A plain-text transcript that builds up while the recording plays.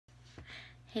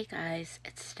Hey guys,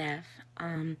 it's Steph.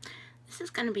 This is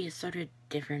gonna be a sort of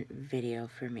different video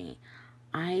for me.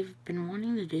 I've been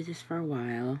wanting to do this for a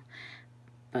while,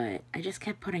 but I just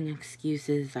kept putting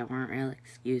excuses that weren't real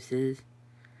excuses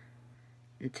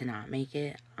to not make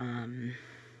it. I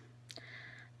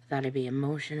thought it'd be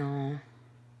emotional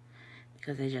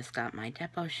because I just got my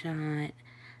depot shot,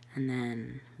 and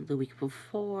then the week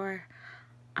before,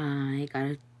 I got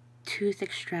a tooth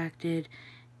extracted,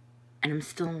 and I'm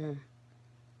still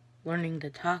learning to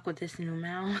talk with this new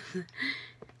mouth.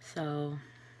 So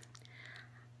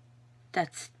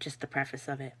that's just the preface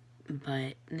of it.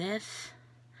 But this,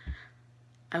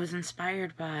 I was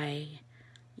inspired by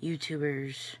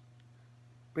YouTubers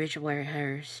Rachel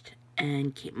Whitehurst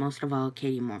and most of all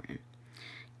Katie Morton.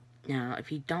 Now,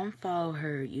 if you don't follow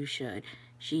her, you should.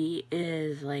 She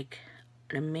is like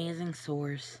an amazing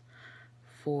source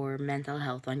for mental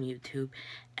health on YouTube,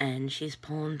 and she's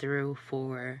pulling through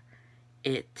for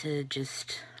it to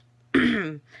just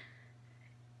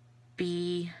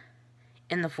be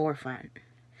in the forefront,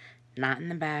 not in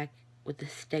the back with the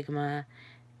stigma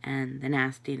and the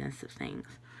nastiness of things.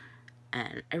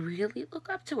 And I really look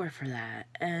up to her for that.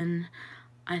 And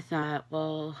I thought,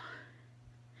 well,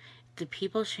 the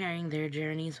people sharing their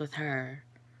journeys with her,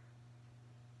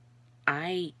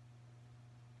 I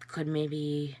could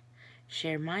maybe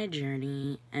share my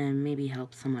journey and maybe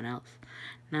help someone else.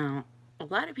 Now, a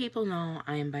lot of people know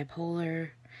I am bipolar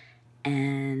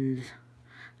and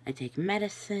I take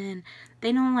medicine.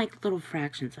 They know like little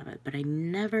fractions of it, but I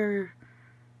never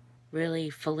really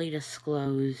fully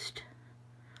disclosed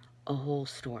a whole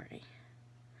story.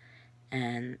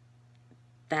 And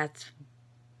that's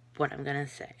what I'm gonna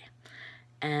say.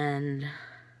 And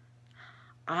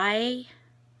I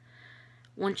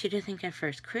want you to think at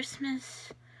first,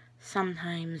 Christmas,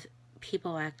 sometimes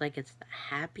people act like it's the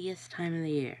happiest time of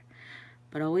the year.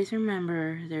 But always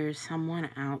remember, there's someone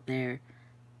out there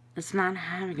that's not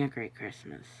having a great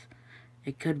Christmas.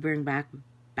 It could bring back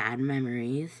bad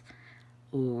memories,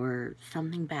 or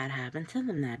something bad happened to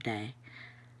them that day,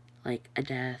 like a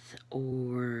death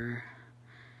or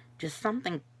just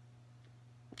something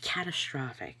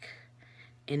catastrophic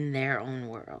in their own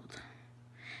world.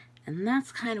 And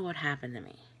that's kind of what happened to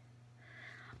me.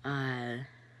 I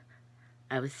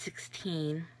was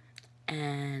 16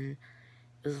 and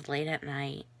it was late at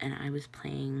night and I was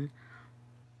playing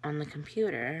on the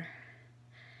computer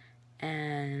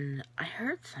and I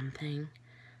heard something,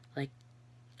 like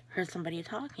heard somebody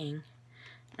talking,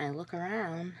 and I look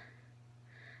around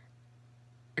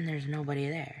and there's nobody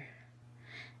there.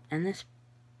 And this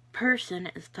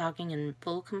person is talking in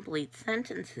full, complete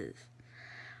sentences.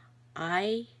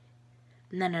 And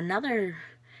then another,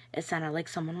 it sounded like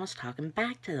someone was talking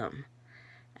back to them.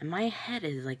 And my head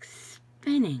is like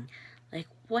spinning. Like,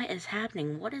 what is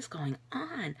happening? What is going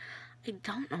on? I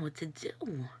don't know what to do.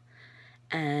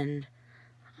 And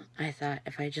I thought,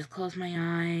 if I just close my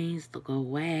eyes, they'll go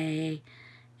away.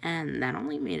 And that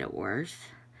only made it worse.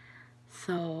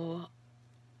 So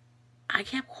I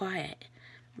kept quiet,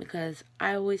 because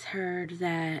I always heard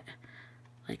that,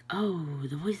 like, oh,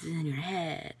 the voice is in your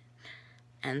head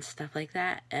and stuff like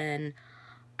that. And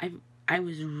I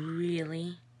was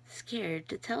really scared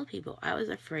to tell people. I was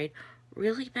afraid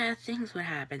really bad things would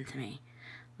happen to me.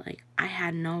 Like, I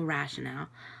had no rationale.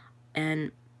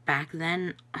 And back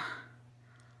then,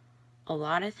 a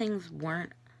lot of things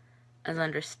weren't as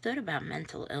understood about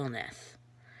mental illness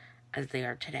as they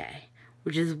are today,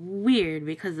 which is weird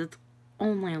because it's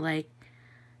only like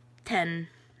 10,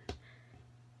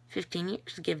 15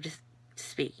 years, give to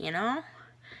speak, you know?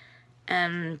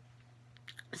 And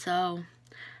so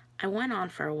I went on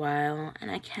for a while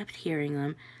and I kept hearing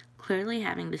them clearly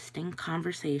having distinct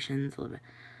conversations.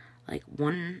 Like,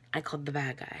 one I called the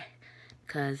bad guy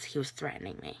because he was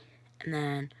threatening me. And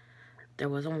then there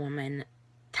was a woman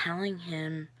telling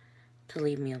him to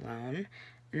leave me alone.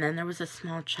 And then there was a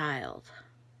small child.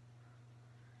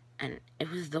 And it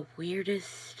was the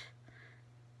weirdest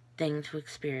thing to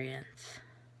experience.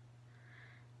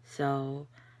 So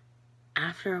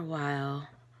after a while,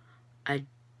 I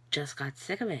just got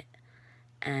sick of it.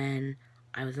 And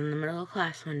I was in the middle of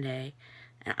class one day,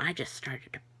 and I just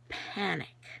started to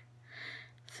panic.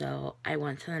 So I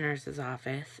went to the nurse's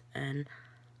office, and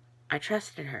I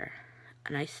trusted her,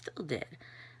 and I still did.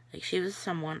 Like, she was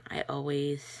someone I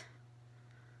always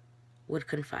would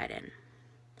confide in,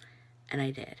 and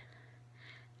I did.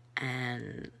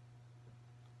 And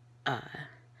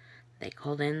they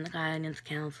called in the guidance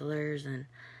counselors and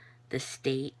the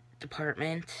state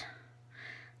department.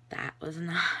 That was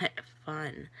not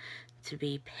fun, to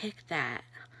be picked at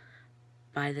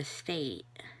by the state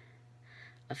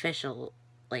official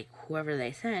like whoever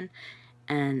they send,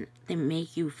 and they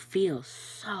make you feel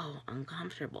so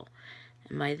uncomfortable.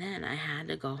 And by then, I had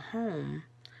to go home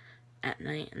at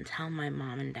night and tell my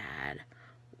mom and dad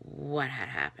what had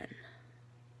happened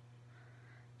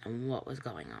and what was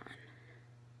going on.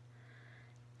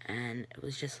 And it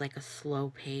was just like a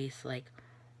slow pace, like,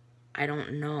 I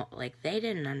don't know, like, they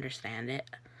didn't understand it.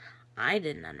 I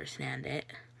didn't understand it.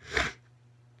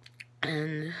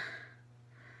 And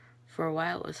for a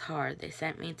while it was hard. They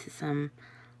sent me to some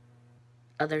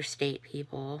other state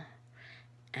people,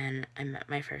 and I met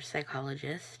my first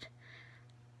psychologist.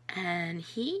 And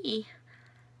he,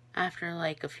 after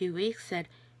like a few weeks, said,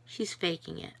 "She's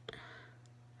faking it.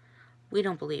 We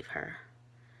don't believe her."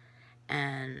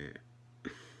 And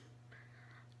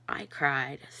I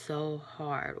cried so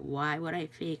hard. Why would I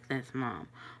fake this, Mom?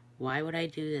 Why would I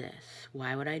do this?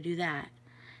 Why would I do that?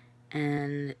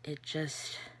 And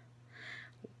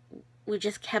we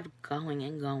just kept going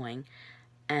and going.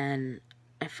 And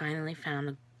I finally found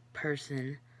a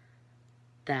person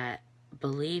that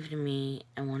believed me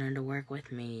and wanted to work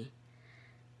with me.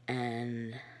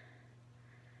 And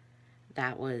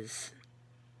that was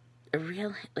a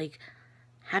real, like,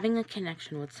 having a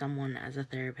connection with someone as a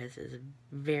therapist is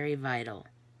very vital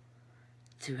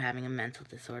to having a mental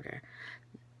disorder.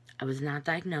 I was not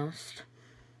diagnosed,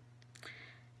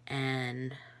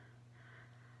 and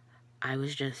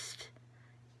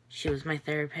she was my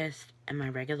therapist, and my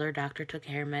regular doctor took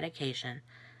care of medication,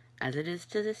 as it is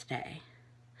to this day.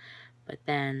 But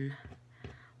then,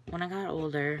 when I got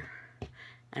older,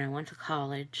 and I went to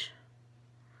college,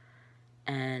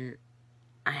 and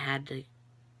I had to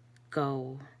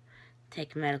go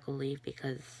take medical leave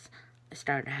because I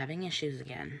started having issues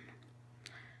again.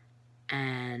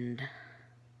 And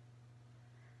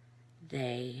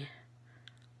they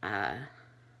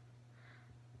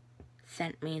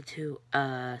sent me to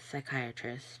a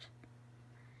psychiatrist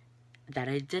that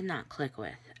I did not click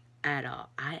with at all.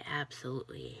 I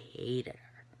absolutely hated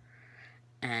her.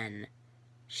 And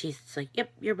she's like,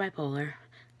 "Yep, you're bipolar."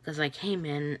 Because I came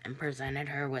in and presented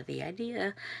her with the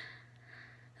idea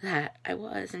that I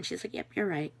was, and she's like, "Yep, you're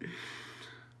right."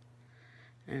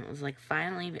 And it was like,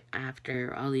 finally,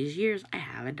 after all these years, I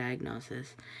have a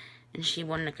diagnosis. And she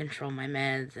wanted to control my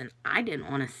meds, and I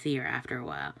didn't want to see her after a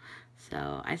while.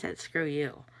 So I said, "Screw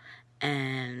you,"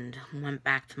 and went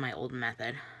back to my old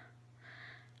method.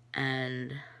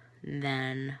 And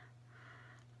then,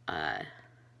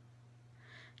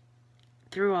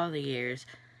 through all the years,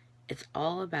 it's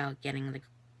all about getting the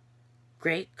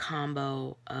great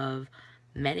combo of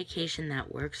medication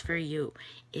that works for you.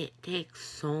 It takes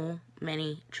so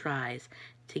many tries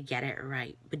to get it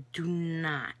right, but do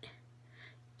not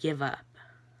give up.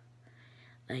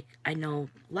 Like, I know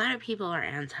a lot of people are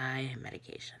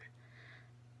anti-medication,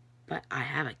 but I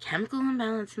have a chemical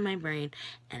imbalance in my brain,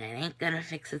 and it ain't gonna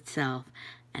fix itself,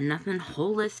 and nothing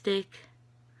holistic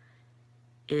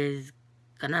is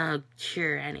gonna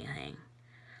cure anything.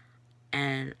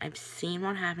 And I've seen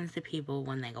what happens to people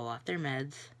when they go off their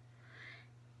meds,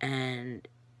 and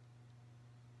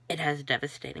it has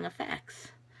devastating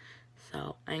effects.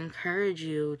 So I encourage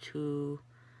you to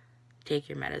take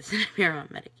your medicine if you're on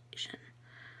medication.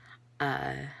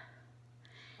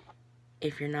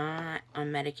 If you're not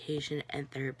on medication and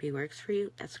therapy works for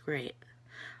you, that's great.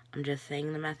 I'm just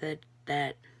saying the method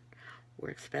that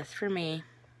works best for me,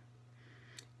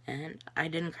 and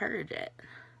I'd encourage it.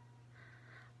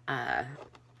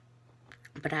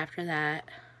 But after that,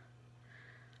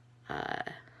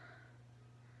 kind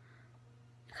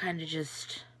of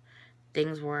just,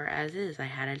 things were as is. I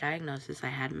had a diagnosis, I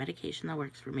had medication that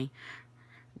works for me.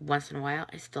 Once in a while,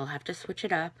 I still have to switch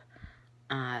it up.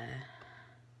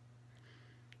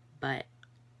 But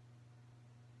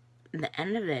the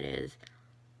end of it is,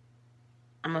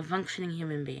 I'm a functioning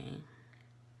human being.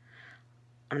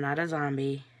 I'm not a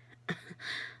zombie,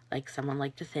 like someone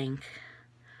like to think.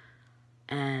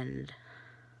 And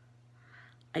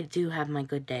I do have my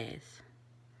good days.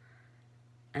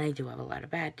 And I do have a lot of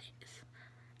bad days.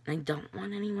 And I don't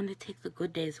want anyone to take the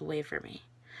good days away from me.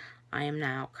 I am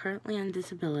now currently on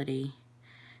disability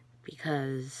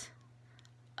because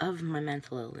of my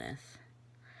mental illness.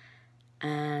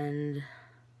 And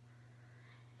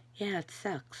yeah, it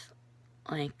sucks.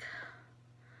 Like,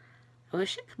 I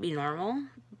wish it could be normal,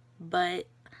 but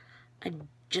I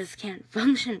just can't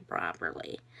function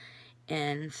properly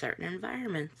in certain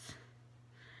environments.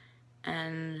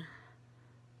 And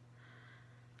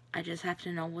I just have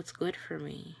to know what's good for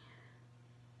me.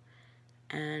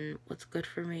 And what's good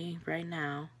for me right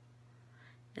now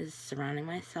is surrounding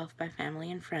myself by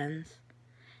family and friends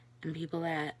and people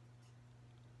that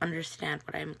understand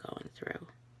what I'm going through.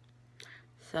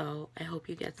 So I hope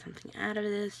you get something out of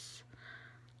this.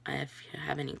 If you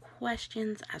have any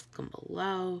questions, ask them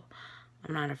below.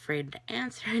 I'm not afraid to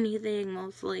answer anything,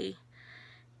 mostly.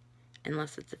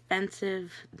 Unless it's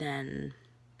offensive, then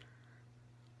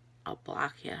I'll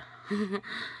block you.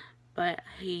 But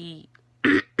I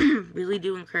really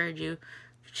do encourage you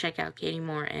to check out Katie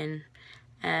Morton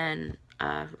and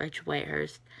Rachel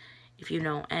Whitehurst. If you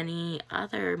know any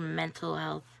other mental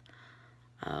health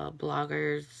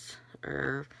bloggers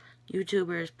or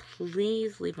YouTubers,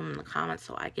 please leave them in the comments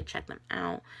so I could check them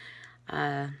out.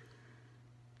 And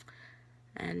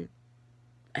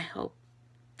I hope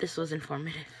this was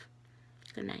informative.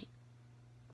 Good night.